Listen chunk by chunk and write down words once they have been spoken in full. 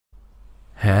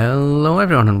Hello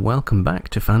everyone and welcome back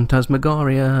to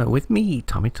Phantasmagoria with me,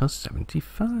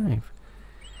 TommyToss75.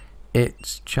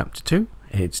 It's chapter 2,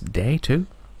 it's day 2,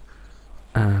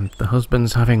 and the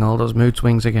husband's having all those mood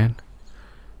swings again.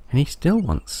 And he still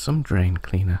wants some drain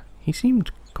cleaner. He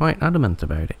seemed quite adamant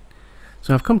about it.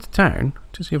 So I've come to town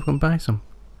to see if we can buy some.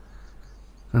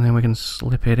 And then we can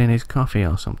slip it in his coffee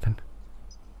or something.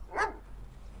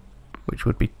 Which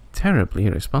would be terribly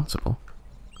irresponsible.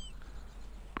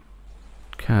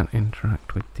 Can't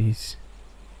interact with these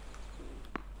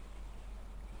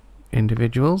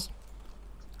individuals.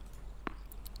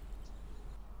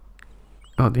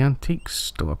 Oh, the antique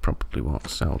store probably won't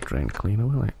sell drain cleaner,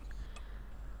 will it?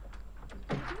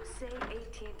 Did you say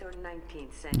 18th or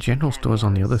 19th century? General store's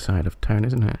on the other side of town,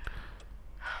 isn't it?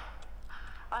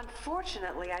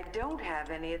 Unfortunately, I don't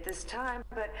have any at this time,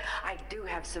 but I do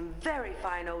have some very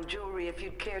fine old jewelry if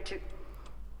you'd care to...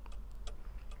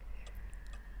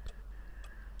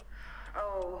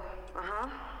 Oh, uh-huh.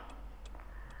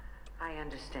 I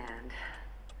understand.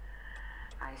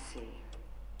 I see.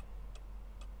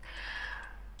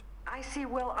 I see.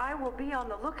 Well, I will be on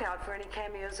the lookout for any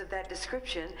cameos of that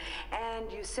description.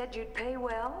 And you said you'd pay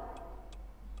well?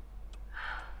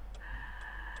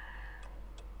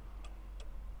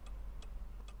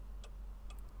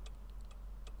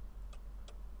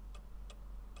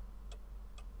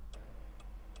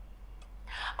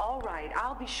 All right,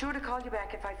 I'll be sure to call you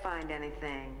back if I find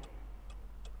anything.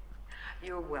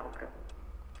 You're welcome.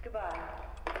 Goodbye.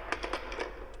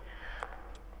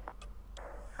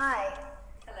 Hi.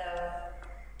 Hello.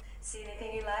 See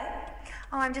anything you like?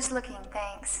 Oh, I'm just looking,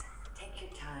 thanks. Take your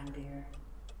time, dear.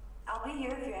 I'll be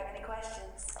here if you have any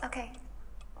questions. Okay,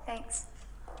 thanks.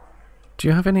 Do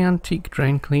you have any antique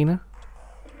drain cleaner?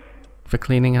 For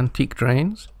cleaning antique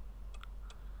drains?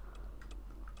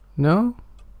 No?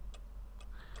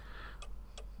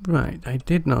 Right, I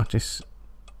did notice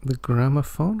the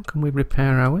gramophone. Can we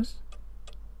repair ours?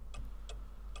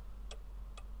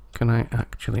 Can I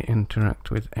actually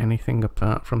interact with anything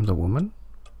apart from the woman?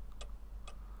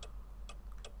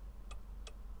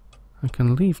 I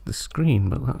can leave the screen,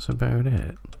 but that's about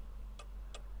it.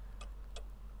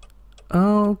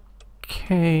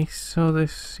 Okay, so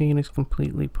this scene is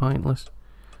completely pointless.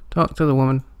 Talk to the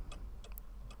woman.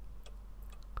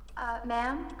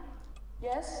 Ma'am?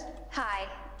 Yes? Hi,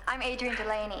 I'm Adrienne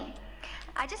Delaney.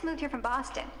 I just moved here from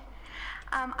Boston.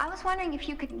 I was wondering if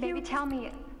you could maybe tell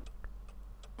me...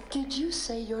 Did you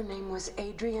say your name was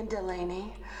Adrienne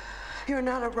Delaney? You're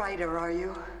not a writer, are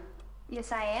you?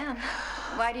 Yes, I am.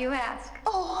 Why do you ask?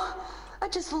 Oh, I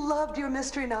just loved your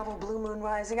mystery novel, Blue Moon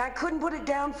Rising. I couldn't put it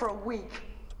down for a week.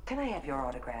 Can I have your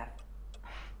autograph?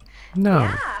 No.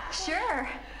 Yeah, sure.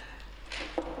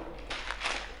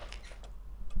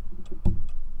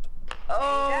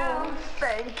 Oh,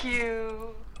 thank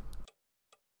you.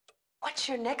 What's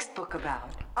your next book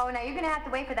about? Oh, now you're gonna have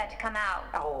to wait for that to come out.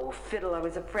 Oh, fiddle, I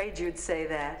was afraid you'd say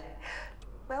that.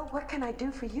 Well, what can I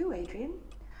do for you, Adrienne?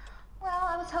 Well,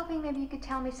 I was hoping maybe you could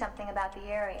tell me something about the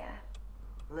area.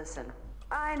 Listen,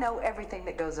 I know everything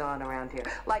that goes on around here.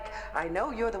 Like, I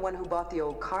know you're the one who bought the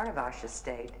old Carnavash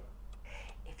estate.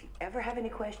 If you ever have any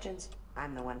questions,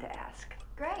 I'm the one to ask.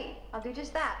 Great, I'll do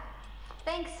just that.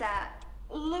 Thanks,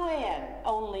 Luann,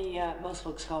 only most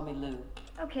folks call me Lou.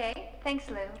 Okay, thanks,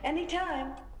 Lou.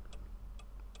 Anytime.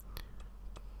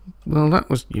 Well, that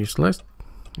was useless.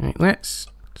 Right, let's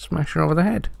smash her over the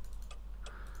head.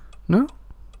 No?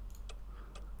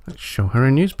 Let's show her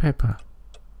a newspaper.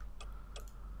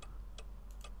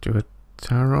 Do a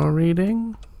tarot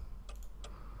reading?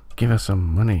 Give her some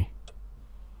money.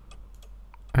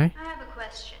 Eh? I have a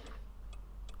question.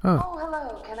 Oh, Oh,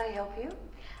 hello. Can I help you?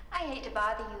 I hate to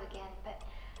bother you again, but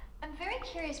I'm very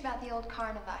curious about the old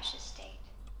Carnavash estate.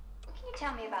 What can you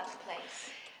tell me about the place?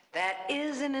 That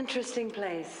is an interesting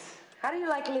place. How do you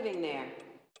like living there?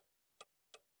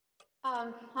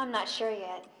 I'm not sure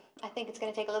yet. I think it's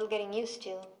going to take a little getting used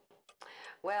to.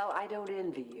 Well, I don't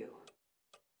envy you.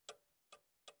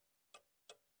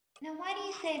 Now, why do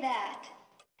you say that?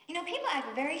 You know, people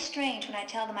act very strange when I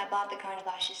tell them I bought the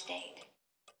Carnavash estate.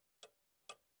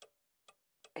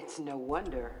 It's no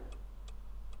wonder.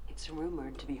 It's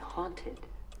rumored to be haunted.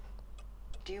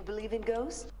 Do you believe in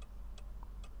ghosts?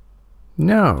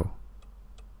 no.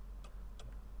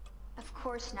 Of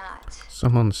course not.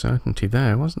 Some uncertainty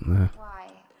there, wasn't there? Why?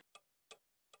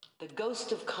 The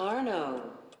ghost of Carno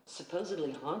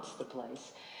supposedly haunts the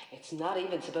place. It's not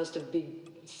even supposed to be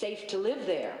safe to live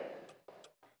there.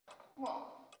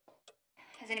 Well,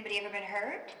 has anybody ever been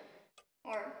hurt?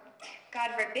 Or,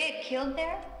 God forbid, killed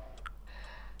there?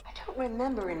 I don't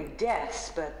remember any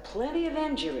deaths, but plenty of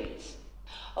injuries.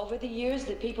 Over the years,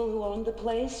 the people who owned the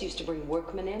place used to bring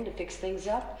workmen in to fix things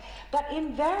up, but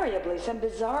invariably some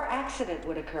bizarre accident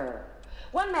would occur.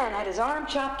 One man had his arm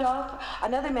chopped off,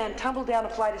 another man tumbled down a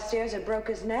flight of stairs and broke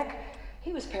his neck.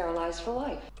 He was paralyzed for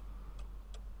life.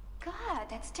 God,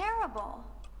 that's terrible.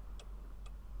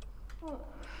 Well,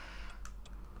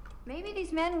 maybe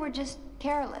these men were just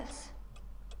careless.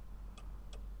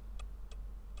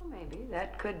 Well, maybe,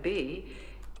 that could be.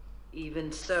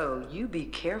 Even so, you be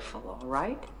careful, all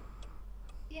right?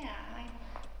 Yeah,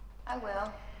 I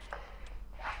will.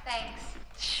 Thanks.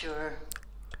 Sure.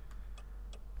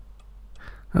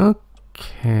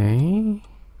 Okay.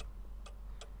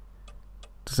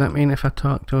 Does that mean if I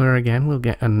talk to her again, we'll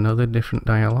get another different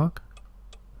dialogue?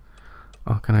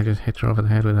 Or can I just hit her over the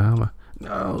head with a hammer?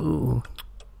 No!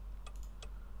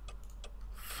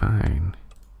 Fine.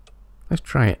 Let's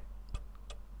try it.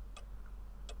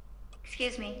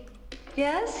 Excuse me.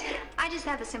 Yes? I just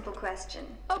have a simple question.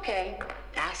 Okay,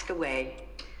 ask away.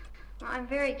 Well, I'm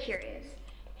very curious.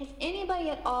 Has anybody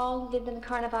at all lived in the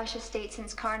Carnavash estate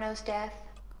since Carno's death?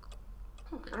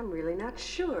 I'm really not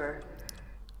sure.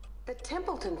 The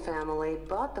Templeton family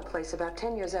bought the place about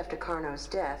 10 years after Carno's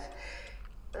death.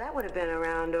 That would have been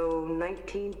around,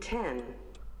 1910.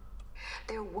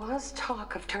 There was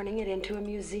talk of turning it into a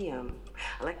museum.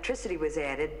 Electricity was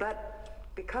added, but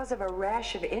because of a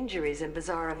rash of injuries and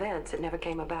bizarre events, it never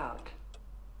came about.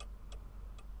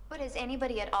 But has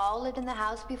anybody at all lived in the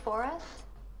house before us?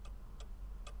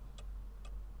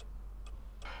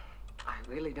 I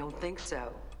really don't think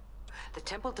so. The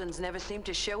Templetons never seemed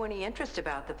to show any interest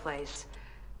about the place.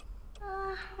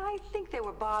 I think they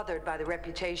were bothered by the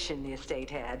reputation the estate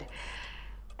had.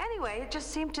 Anyway, it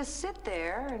just seemed to sit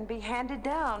there and be handed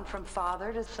down from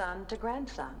father to son to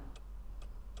grandson.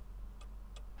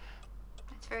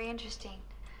 That's very interesting.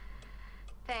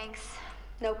 Thanks.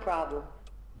 No problem.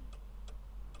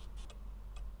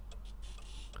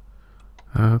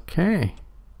 Okay.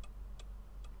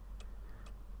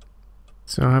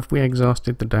 So have we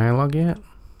exhausted the dialogue yet?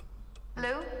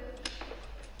 Lou?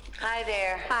 Hi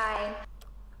there. Hi.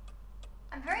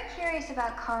 I'm very curious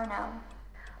about Carno.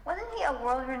 Wasn't he a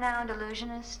world-renowned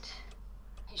illusionist?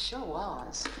 He sure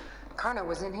was. Carno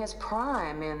was in his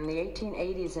prime in the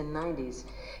 1880s and 90s.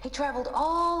 He traveled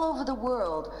all over the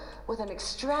world with an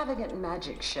extravagant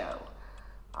magic show.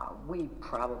 We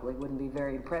probably wouldn't be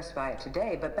very impressed by it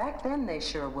today, but back then they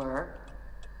sure were.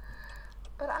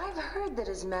 But I've heard that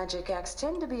his magic acts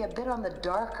tend to be a bit on the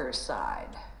darker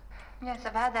side. Yes,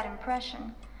 I've had that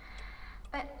impression.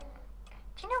 But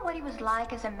do you know what he was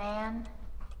like as a man?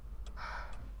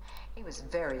 He was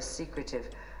very secretive.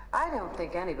 I don't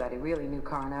think anybody really knew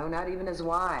Carno, not even his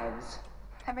wives.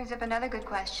 That brings up another good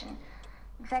question.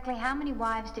 Exactly how many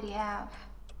wives did he have?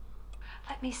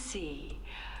 Let me see.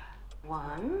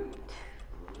 1,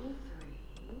 2,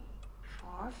 3,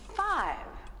 4, 5.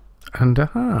 And a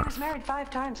He half. was married 5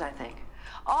 times, I think.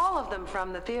 All of them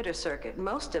from the theater circuit.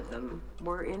 Most of them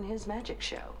were in his magic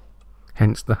show.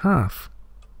 Hence the half.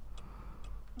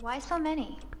 Why so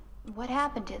many? What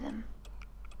happened to them?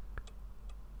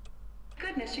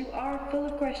 Goodness, you are full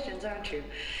of questions, aren't you?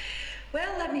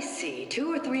 Well, let me see.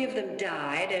 2 or 3 of them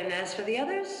died, and as for the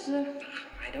others,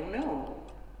 I don't know.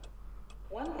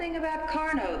 One thing about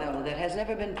Carno, though, that has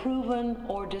never been proven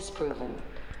or disproven.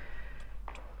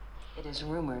 It is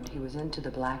rumored he was into the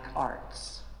black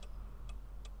arts.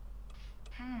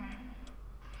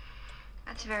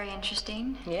 That's very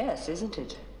interesting. Yes, isn't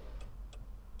it?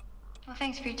 Well,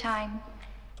 thanks for your time.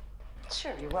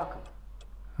 Sure, you're welcome.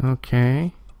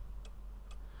 Okay.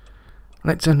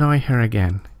 Let's annoy her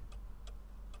again.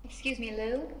 Excuse me,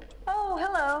 Lou. Oh,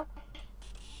 hello.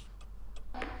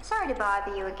 Sorry to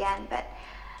bother you again, but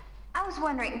I was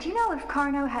wondering, do you know if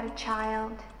Carno had a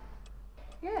child?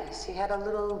 Yes, he had a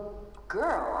little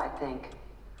girl, I think.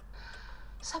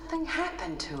 Something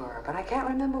happened to her, but I can't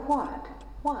remember what.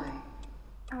 Why?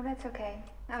 Oh, that's okay.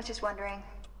 I was just wondering.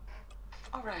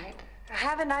 All right.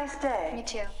 Have a nice day. Me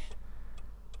too.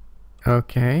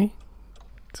 Okay.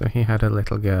 So he had a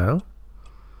little girl.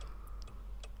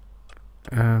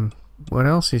 What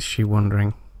else is she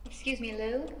wondering? Excuse me,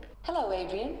 Lou. Hello,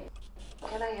 Adrienne.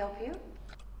 Can I help you?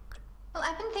 Well,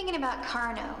 I've been thinking about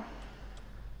Carno.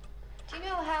 Do you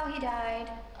know how he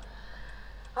died?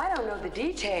 I don't know the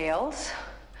details,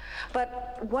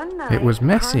 but one night It was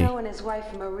messy. Carno and his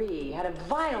wife Marie had a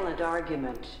violent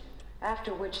argument,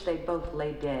 after which they both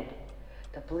lay dead.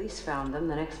 The police found them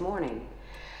the next morning.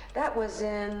 That was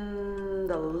in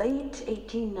the late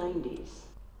 1890s.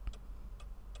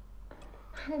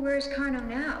 Well, where's Carno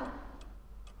now?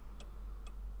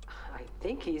 I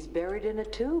think he's buried in a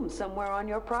tomb somewhere on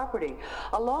your property,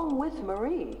 along with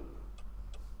Marie.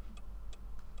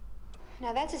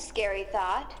 Now that's a scary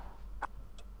thought.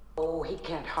 Oh, he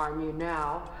can't harm you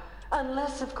now.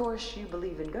 Unless, of course, you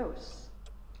believe in ghosts.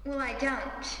 Well, I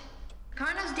don't.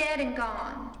 Carno's dead and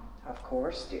gone. Of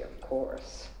course, dear, of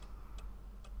course.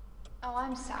 Oh,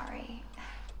 I'm sorry.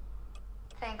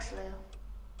 Thanks, Lou.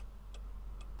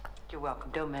 You're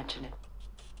welcome. Don't mention it.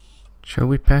 Shall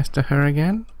we pester her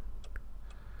again?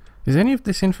 Is any of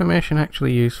this information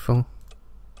actually useful?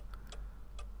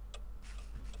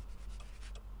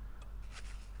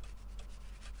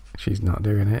 She's not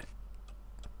doing it.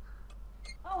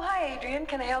 Oh, hi, Adrienne.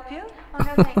 Can I help you? Oh,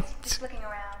 no thanks. Just looking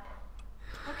around.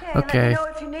 Okay, Okay. let me know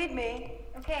if you need me.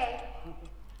 Okay.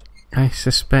 I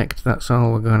suspect that's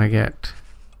all we're gonna get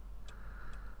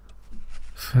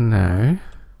for now.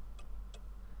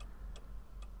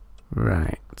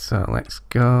 Right, so let's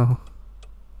go.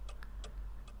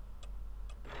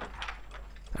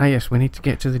 Ah yes, we need to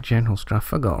get to the general store. I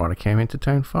forgot what I came into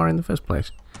town for in the first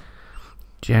place.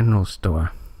 General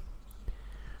store,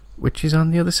 which is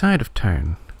on the other side of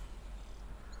town.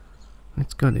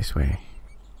 Let's go this way.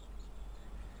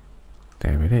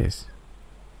 There it is.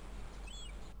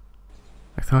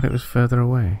 I thought it was further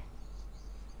away.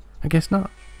 I guess not.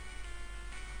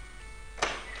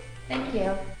 Thank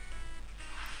you.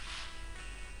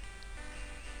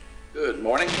 Good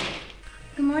morning.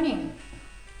 Good morning.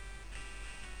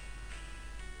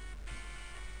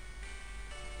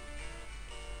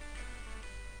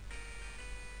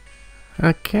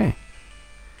 Okay.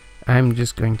 I'm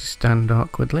just going to stand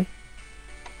awkwardly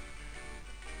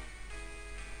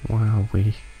while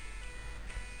we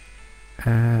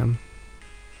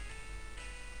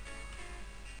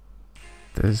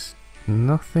there's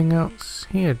nothing else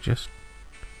here, just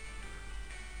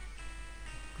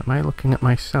am I looking at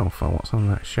myself or what's on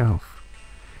that shelf?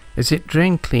 Is it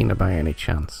drain cleaner by any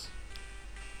chance?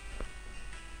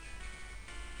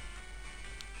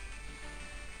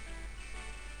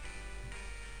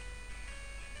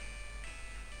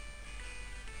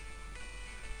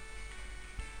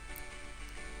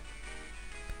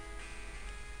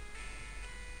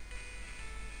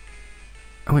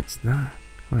 Oh, it's that.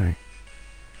 Right.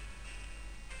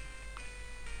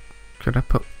 Could I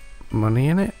put money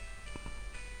in it?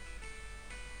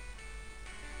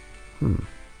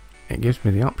 It gives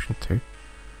me the option to.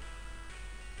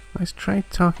 Let's try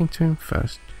talking to him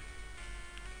first.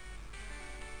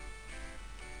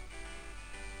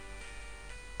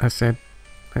 I said,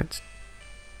 let's...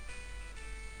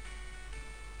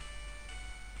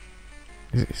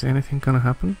 Is anything gonna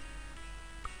happen?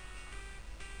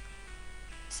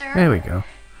 Sir? There we go.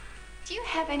 Do you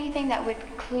have anything that would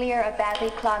clear a badly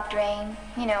clogged drain?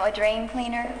 You know, a drain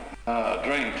cleaner?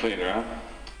 Drain cleaner, huh?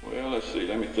 Well, let's see,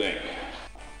 let me think.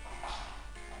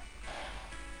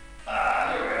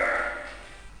 Here we are.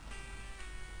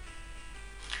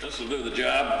 This'll do the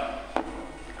job.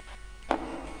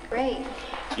 Great.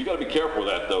 You gotta be careful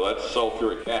with that, though. That's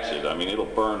sulphuric acid. I mean, it'll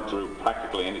burn through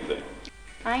practically anything.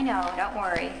 I know, don't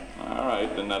worry. All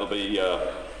right, then that'll be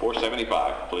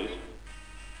 $4.75, please.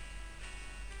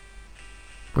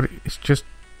 But it's just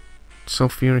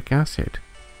sulphuric acid.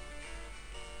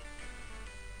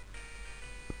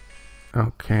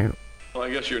 Okay. Well, I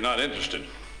guess you're not interested.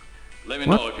 Let me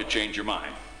What? know if you change your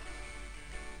mind.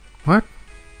 What?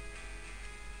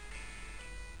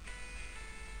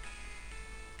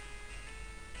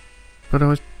 But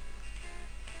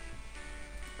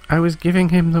I was giving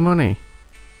him the money.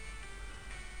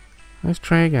 Let's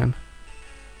try again.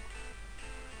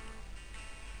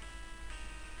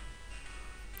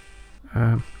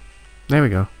 There we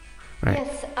go. Right.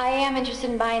 Yes, I am interested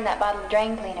in buying that bottle of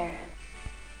drain cleaner.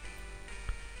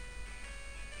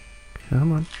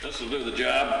 Come on. This'll do the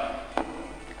job.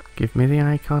 Give me the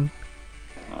icon.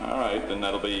 All right, then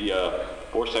that'll be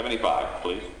 $4.75,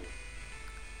 please.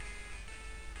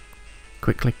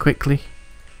 Quickly, quickly.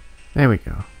 There we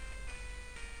go.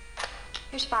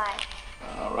 Here's 5.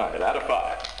 All right, out of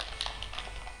 5.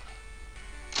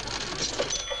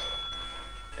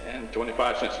 And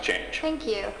 25 cents a change. Thank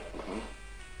you.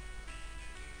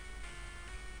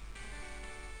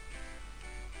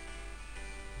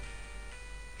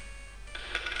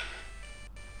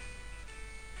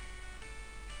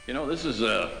 You know, this is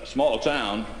a small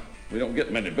town. We don't get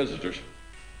many visitors.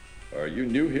 Are you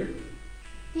new here?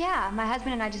 Yeah, my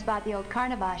husband and I just bought the old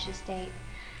Carnavash estate.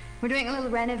 We're doing a little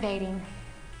renovating.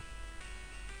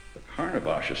 The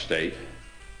Carnavash estate?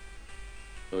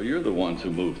 So you're the ones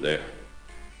who moved there.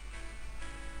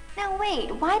 Now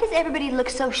wait, why does everybody look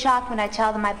so shocked when I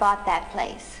tell them I bought that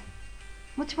place?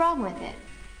 What's wrong with it?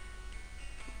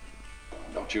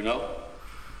 Don't you know?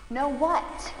 Know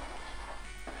what?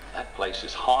 That place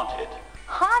is haunted.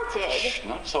 Haunted? Shh,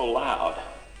 not so loud.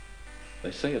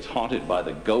 They say it's haunted by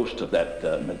the ghost of that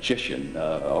magician.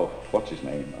 What's his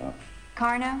name?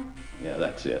 Carno? Yeah,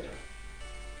 that's it.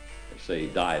 They say he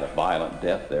died a violent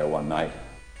death there one night,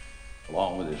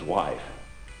 along with his wife.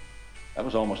 That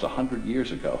was almost 100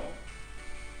 years ago.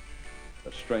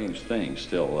 But strange things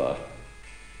still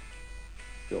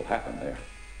happen there.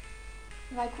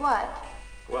 Like what?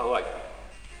 Well,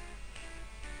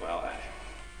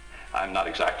 I'm not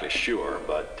exactly sure,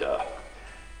 but,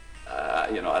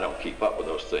 you know, I don't keep up with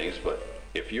those things, but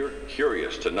if you're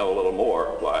curious to know a little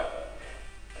more, why,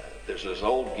 there's this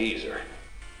old geezer.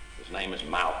 His name is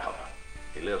Malcolm.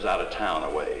 He lives out of town a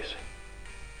ways.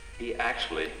 He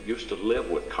actually used to live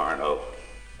with Carno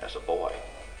as a boy.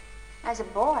 As a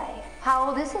boy? How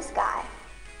old is this guy?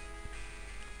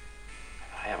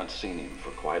 I haven't seen him for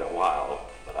quite a while,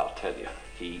 but I'll tell you,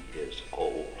 he is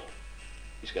old.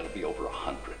 He's gonna be over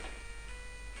 100.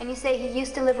 And you say he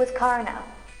used to live with Carno?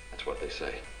 That's what they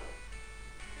say.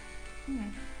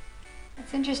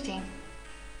 That's interesting.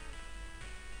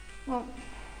 Well,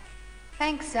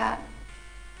 thanks, Harv.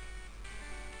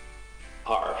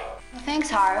 Well, thanks,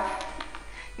 Harv.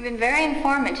 You've been very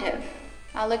informative.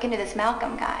 I'll look into this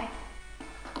Malcolm guy.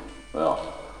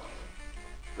 Well,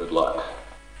 good luck.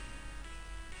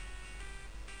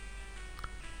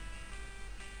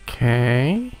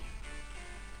 Okay.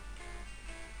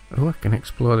 Oh, I can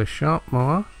explore the shop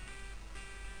more.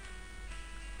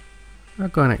 I'll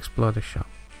go and explore the shop.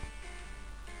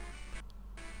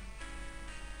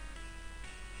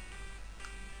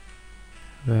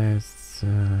 There's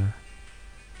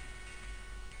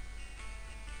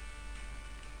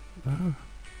oh,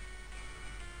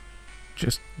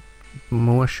 just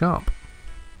more shop.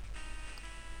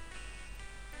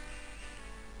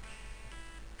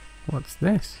 What's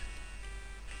this?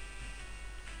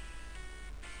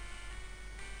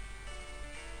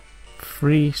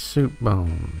 Free soup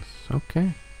bones.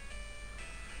 Okay.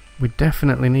 We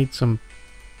definitely need some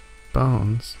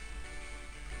bones.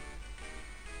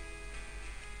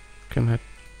 Can I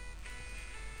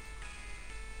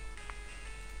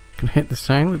hit the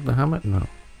sign with the hammer? No.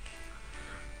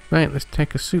 Right, let's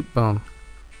take a soup bone.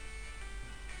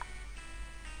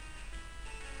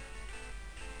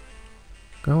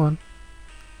 Go on.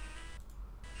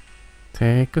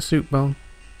 Take a soup bone.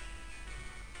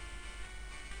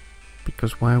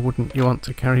 Because why wouldn't you want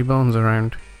to carry bones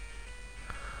around?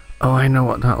 Oh, I know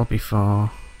what that'll be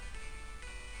for.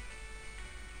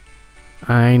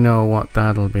 I know what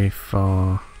that'll be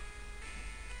for.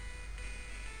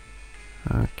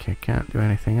 Okay, can't do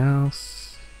anything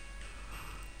else.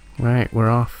 Right, we're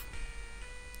off.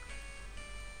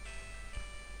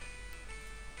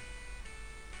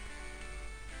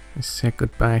 Let's say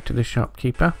goodbye to the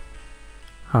shopkeeper.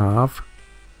 Harv.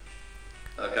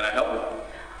 Can I help you?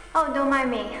 Oh, don't mind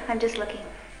me. I'm just looking.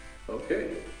 Okay.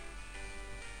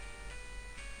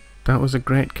 That was a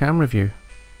great camera view.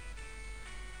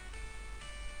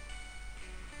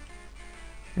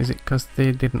 Is it because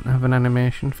they didn't have an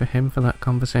animation for him for that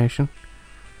conversation?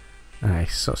 I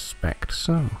suspect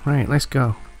so. Right, let's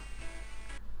go.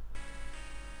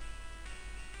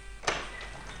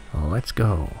 Let's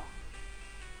go.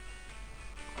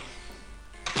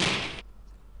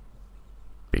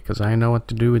 Because I know what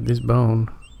to do with this bone.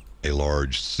 A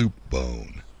large soup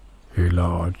bone. A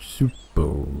large soup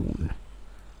bone.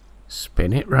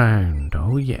 Spin it round,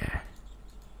 oh yeah.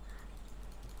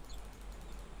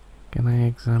 Can I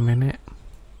examine it?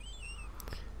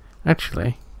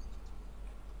 Actually,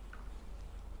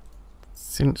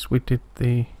 since we did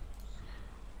the...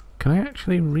 Can I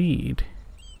actually read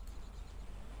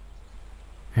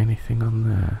anything on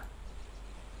there?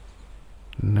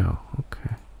 No,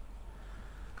 okay.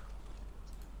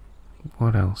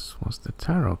 What else was the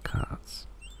tarot cards?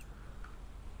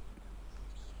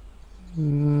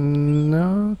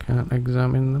 No, can't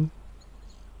examine them.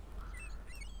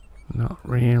 Not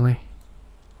really.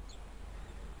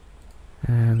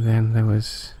 And then there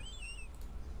was...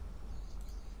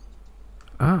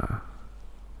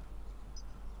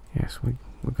 Yes,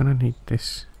 we're gonna need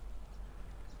this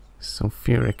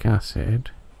sulphuric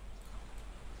acid.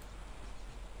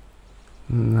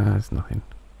 No, there's nothing.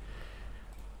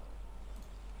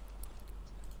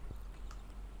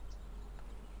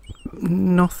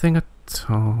 Nothing at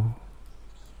all.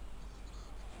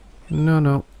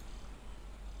 No.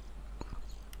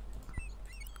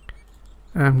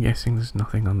 I'm guessing there's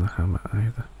nothing on the hammer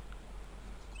either.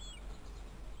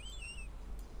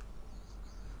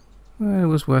 Well, it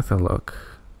was worth a look.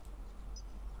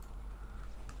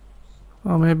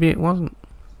 Or maybe it wasn't.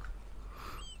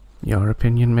 Your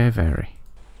opinion may vary.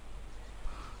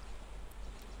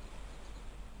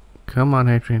 Come on,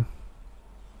 Adrienne.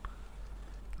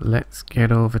 Let's get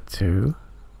over to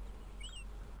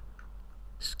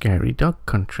Scary Dog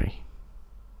Country.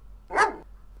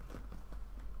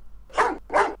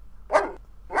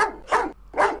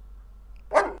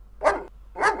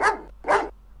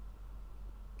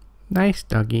 Nice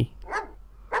doggy.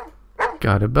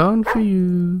 Got a bone for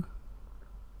you.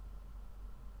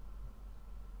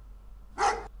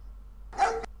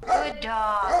 Good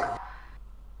dog.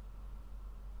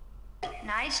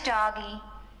 Nice doggy.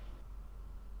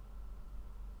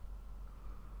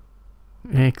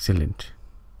 Excellent.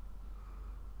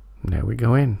 Now we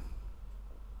go in.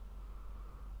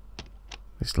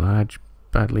 This large,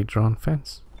 badly drawn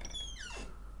fence.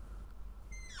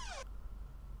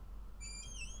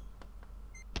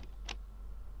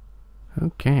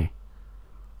 Okay.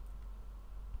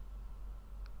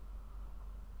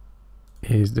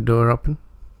 Is the door open?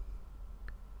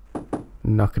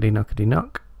 Knockety knockety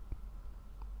knock.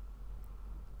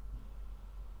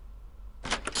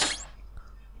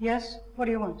 Yes? What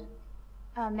do you want?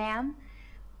 Ma'am,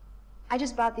 I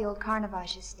just bought the old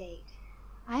Carnavash estate.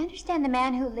 I understand the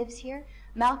man who lives here,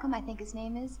 Malcolm, I think his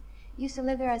name is, used to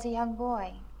live there as a young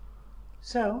boy.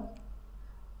 So?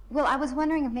 Well, I was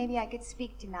wondering if maybe I could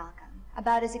speak to Malcolm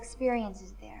about his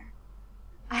experiences there.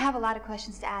 I have a lot of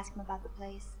questions to ask him about the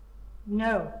place.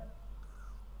 No.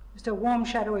 Mr. Warm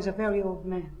Shadow is a very old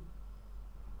man.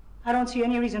 I don't see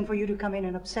any reason for you to come in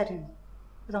and upset him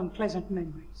with unpleasant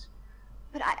memories.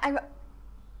 But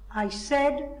I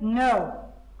said no.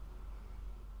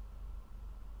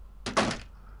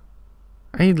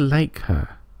 I like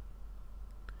her.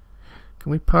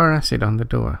 Can we pour acid on the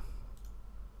door?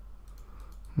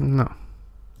 No.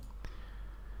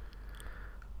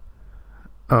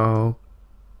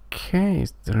 Okay,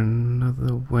 is there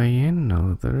another way in?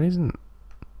 No, there isn't.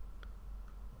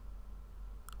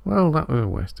 Well, that was a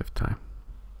waste of time.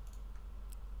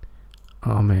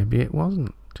 Or maybe it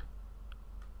wasn't.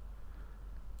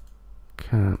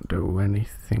 Can't do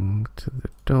anything to the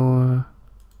door.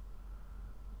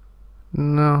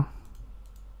 No.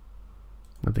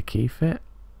 Would the key fit?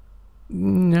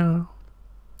 No.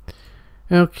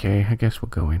 Okay, I guess we'll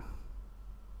go in.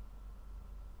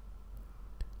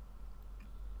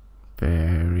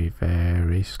 Very,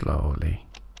 very slowly.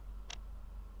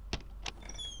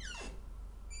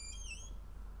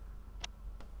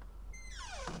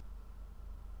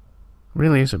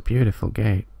 Really is a beautiful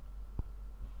gate.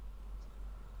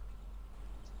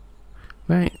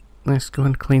 Right, let's go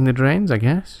and clean the drains, I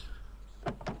guess.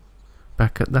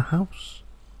 Back at the house.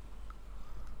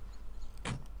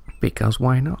 Because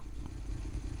why not?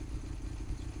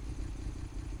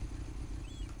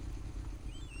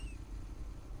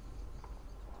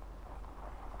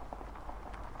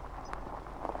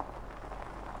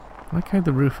 I like how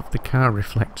the roof of the car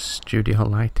reflects studio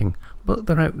lighting, but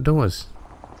they're outdoors.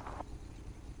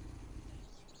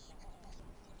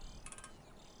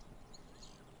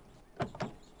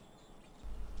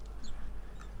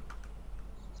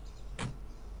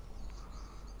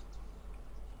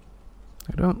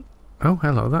 I don't... Oh,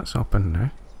 hello, that's open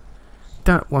now.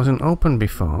 That wasn't open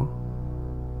before.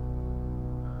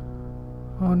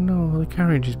 Oh no, the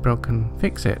carriage is broken.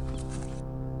 Fix it.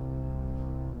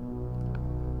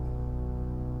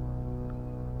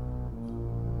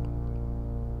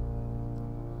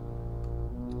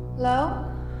 Hello?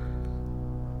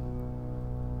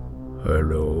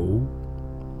 Hello?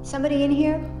 Somebody in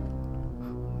here?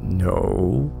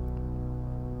 No.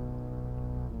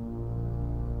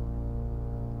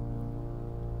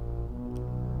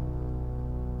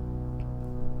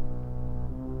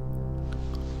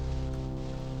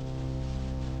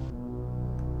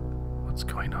 What's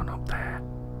going on up there?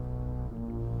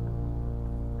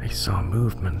 I saw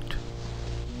movement.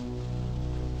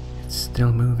 It's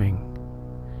still moving.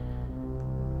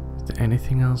 Is there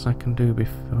anything else I can do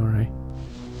before I...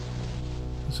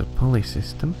 There's a pulley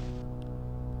system.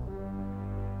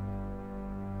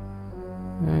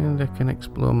 And I can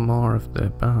explore more of the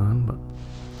barn, but...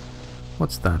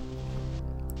 What's that?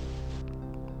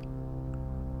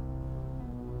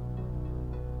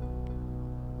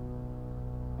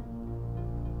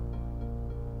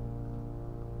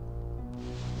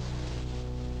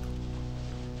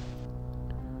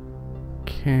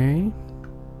 Okay.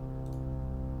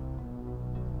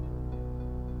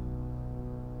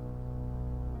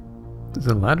 There's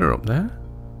a ladder up there.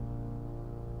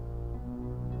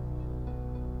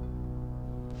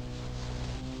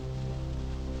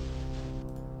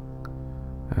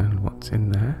 And what's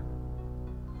in there?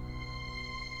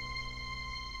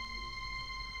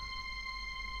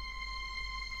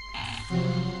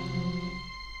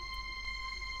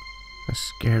 A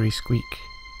scary squeak.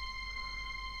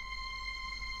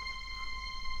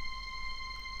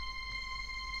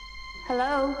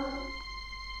 Hello?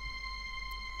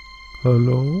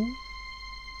 Hello?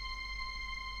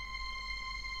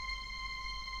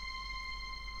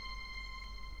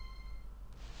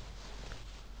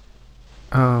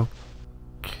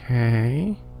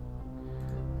 Okay.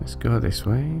 Let's go this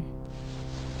way.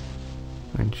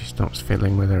 When she stops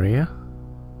fiddling with her ear.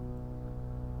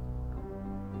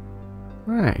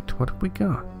 Right, what have we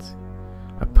got?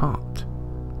 A pot.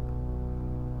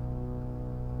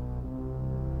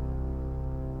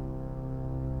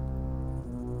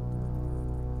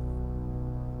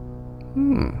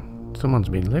 Someone's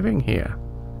been living here.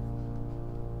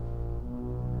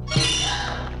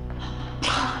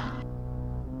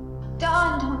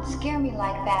 Don, don't scare me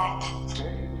like that.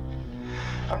 Hey,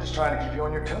 I'm just trying to keep you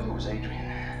on your toes,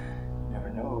 Adrienne. You never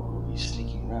know who'll be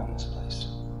sneaking around this place.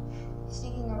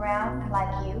 Sneaking around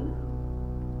like you?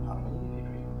 Not me,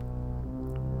 Adrienne.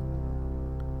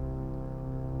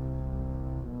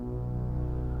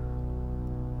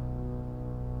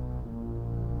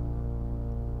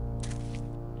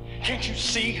 Can't you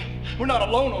see? We're not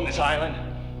alone on this island.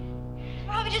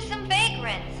 Probably just some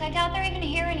vagrants. I doubt they're even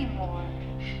here anymore.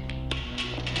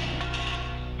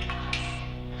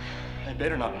 They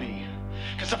better not be.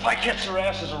 Because if I catch their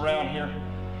asses around here...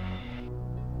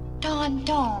 Don,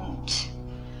 don't.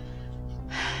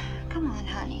 Come on,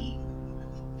 honey.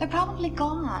 They're probably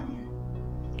gone.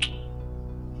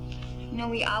 You know,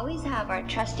 we always have our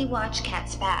trusty watch cat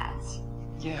Spaz.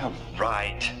 Yeah,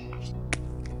 right.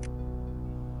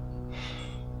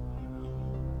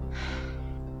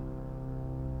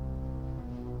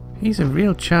 He's a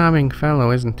real charming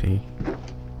fellow, isn't he?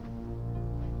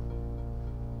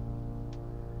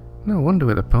 No wonder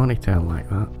with a ponytail like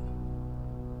that.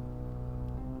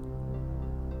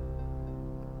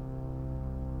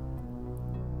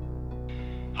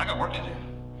 I got work to do.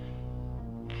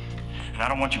 And I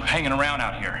don't want you hanging around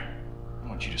out here. I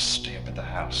want you to stay up at the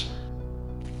house.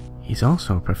 He's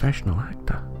also a professional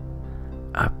actor.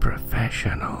 A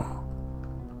professional.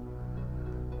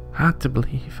 Hard to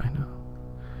believe, I know.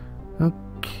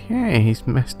 Okay, he's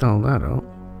messed all that up.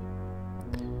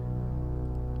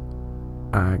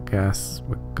 I guess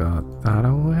we got that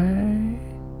away.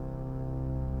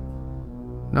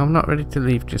 No, I'm not ready to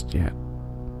leave just yet.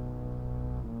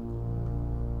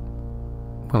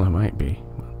 Well, I might be.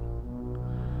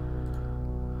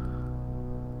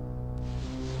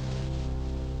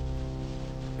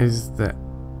 Is that...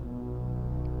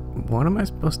 What am I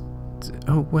supposed to...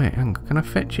 Oh, wait, hang on. Can I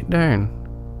fetch it down?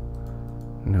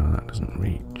 No, that doesn't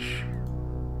reach.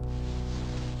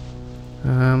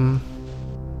 Let's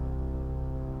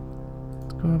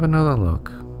go have another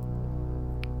look.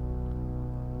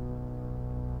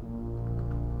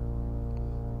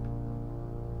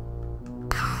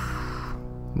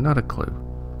 Not a clue.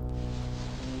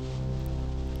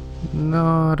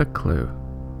 Not a clue.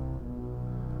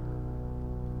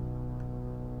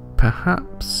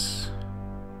 Perhaps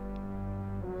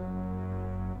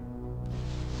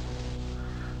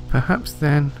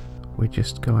then we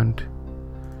just go and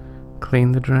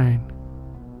clean the drain.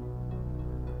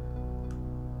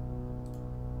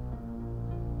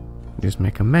 Just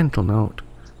make a mental note.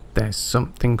 There's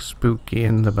something spooky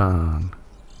in the barn.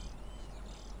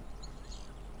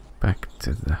 Back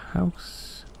to the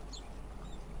house.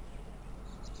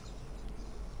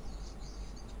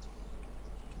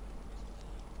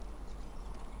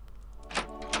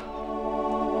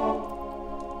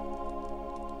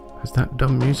 Has that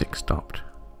dumb music stopped?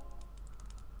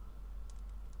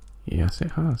 Yes, it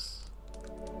has.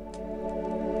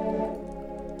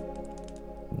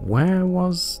 Where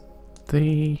was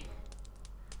the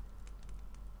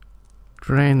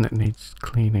drain that needs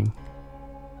cleaning?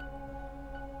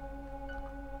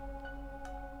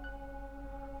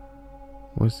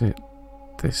 Was it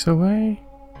this away?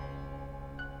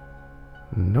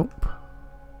 Nope.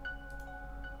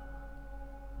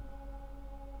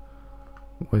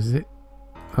 Was it?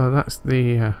 Oh, that's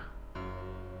the...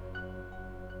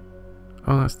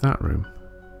 Oh, that's that room.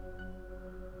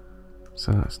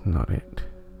 So that's not it.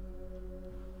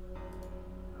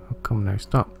 Oh, come now,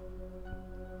 stop.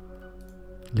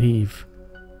 Leave.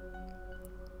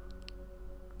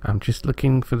 I'm just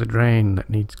looking for the drain that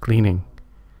needs cleaning.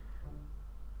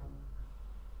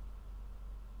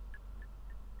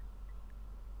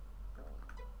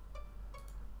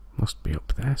 Must be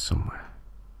up there somewhere.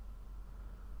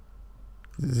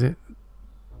 Is it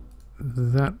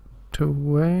that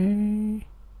away?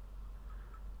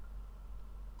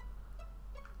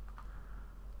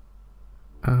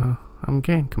 I'm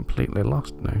getting completely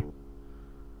lost now.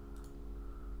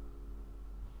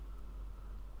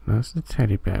 That's the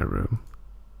teddy bear room.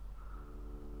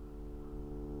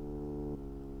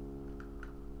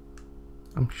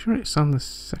 I'm sure it's on the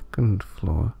second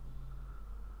floor.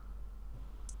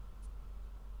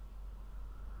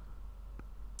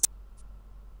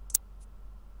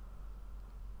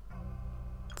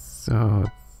 So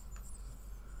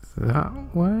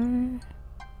that way?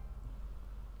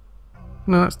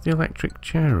 No, that's the electric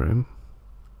chair room.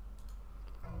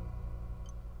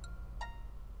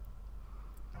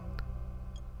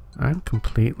 I'm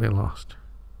completely lost.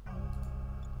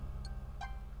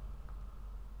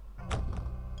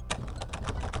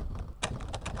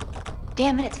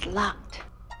 Damn it, it's locked.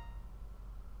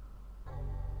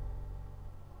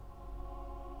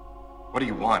 What do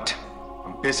you want?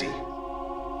 I'm busy. I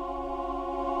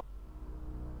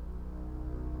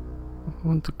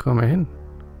want to come in.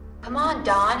 Come on,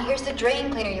 Don. Here's the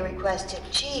drain cleaner you requested.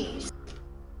 Jeez.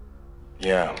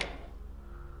 Yeah.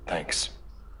 Thanks.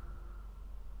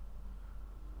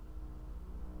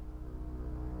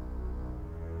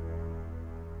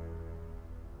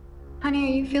 Honey,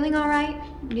 are you feeling all right?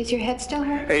 Does your head still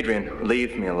hurt? Adrienne,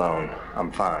 leave me alone.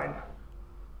 I'm fine.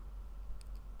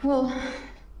 Well,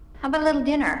 how about a little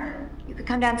dinner? You could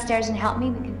come downstairs and help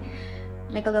me. We can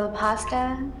make a little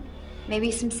pasta, maybe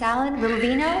some salad, a little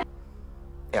vino.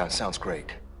 Yeah, sounds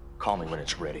great. Call me when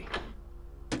it's ready.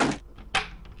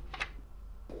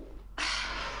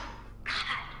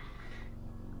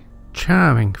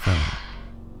 Charming fellow.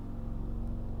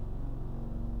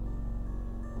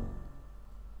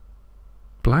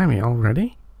 Blimey,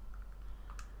 already?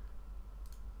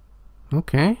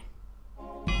 Okay.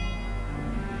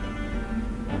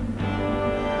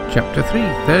 Chapter 3,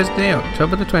 Thursday,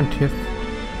 October the 20th,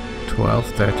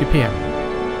 12:30 p.m.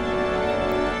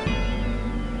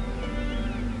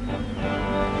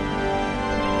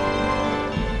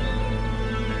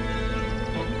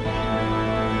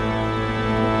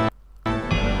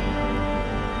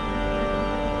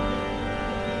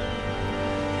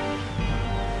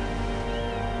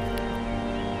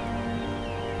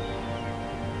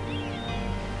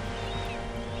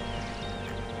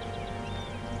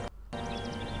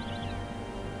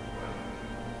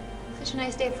 Such a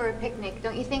nice day for a picnic,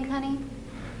 don't you think, honey?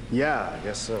 Yeah, I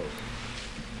guess so.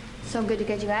 So good to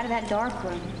get you out of that dark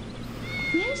room.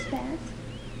 Yes, Beth.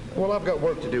 Well, I've got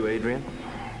work to do, Adrienne.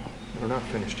 We're not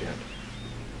finished yet.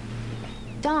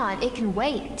 Don, it can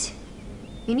wait.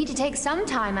 You need to take some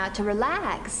time out to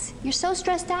relax. You're so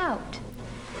stressed out.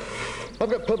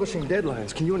 I've got publishing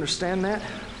deadlines. Can you understand that?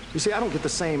 You see, I don't get the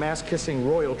same ass-kissing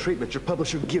royal treatment your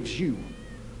publisher gives you.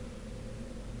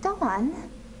 Don?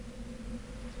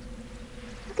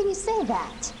 How can you say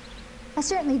that? I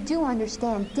certainly do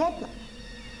understand deadline.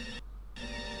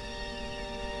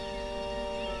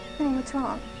 Honey, what's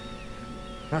wrong?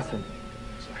 Nothing.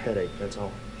 It's a headache, that's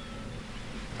all.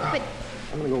 But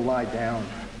I'm gonna go lie down.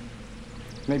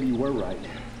 Maybe you were right.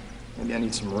 Maybe I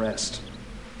need some rest.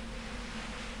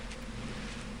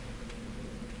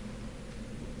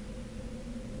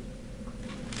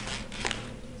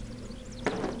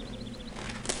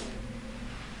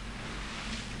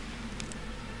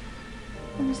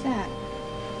 what was that?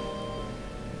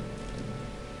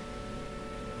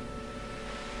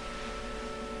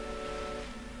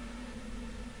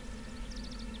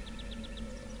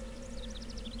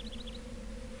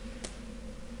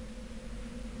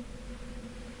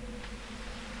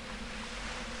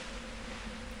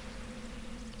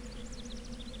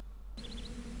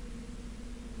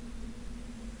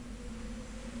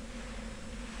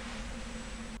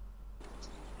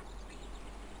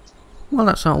 Well,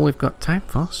 that's all we've got time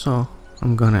for, so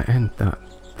I'm gonna end that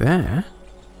there.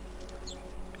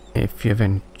 If you've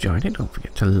enjoyed it, don't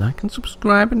forget to like and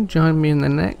subscribe and join me in the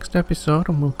next episode,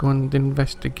 and we'll go and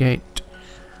investigate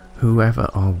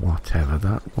whoever or whatever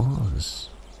that was.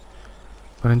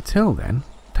 But until then,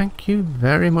 thank you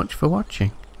very much for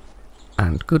watching,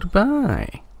 and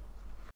goodbye.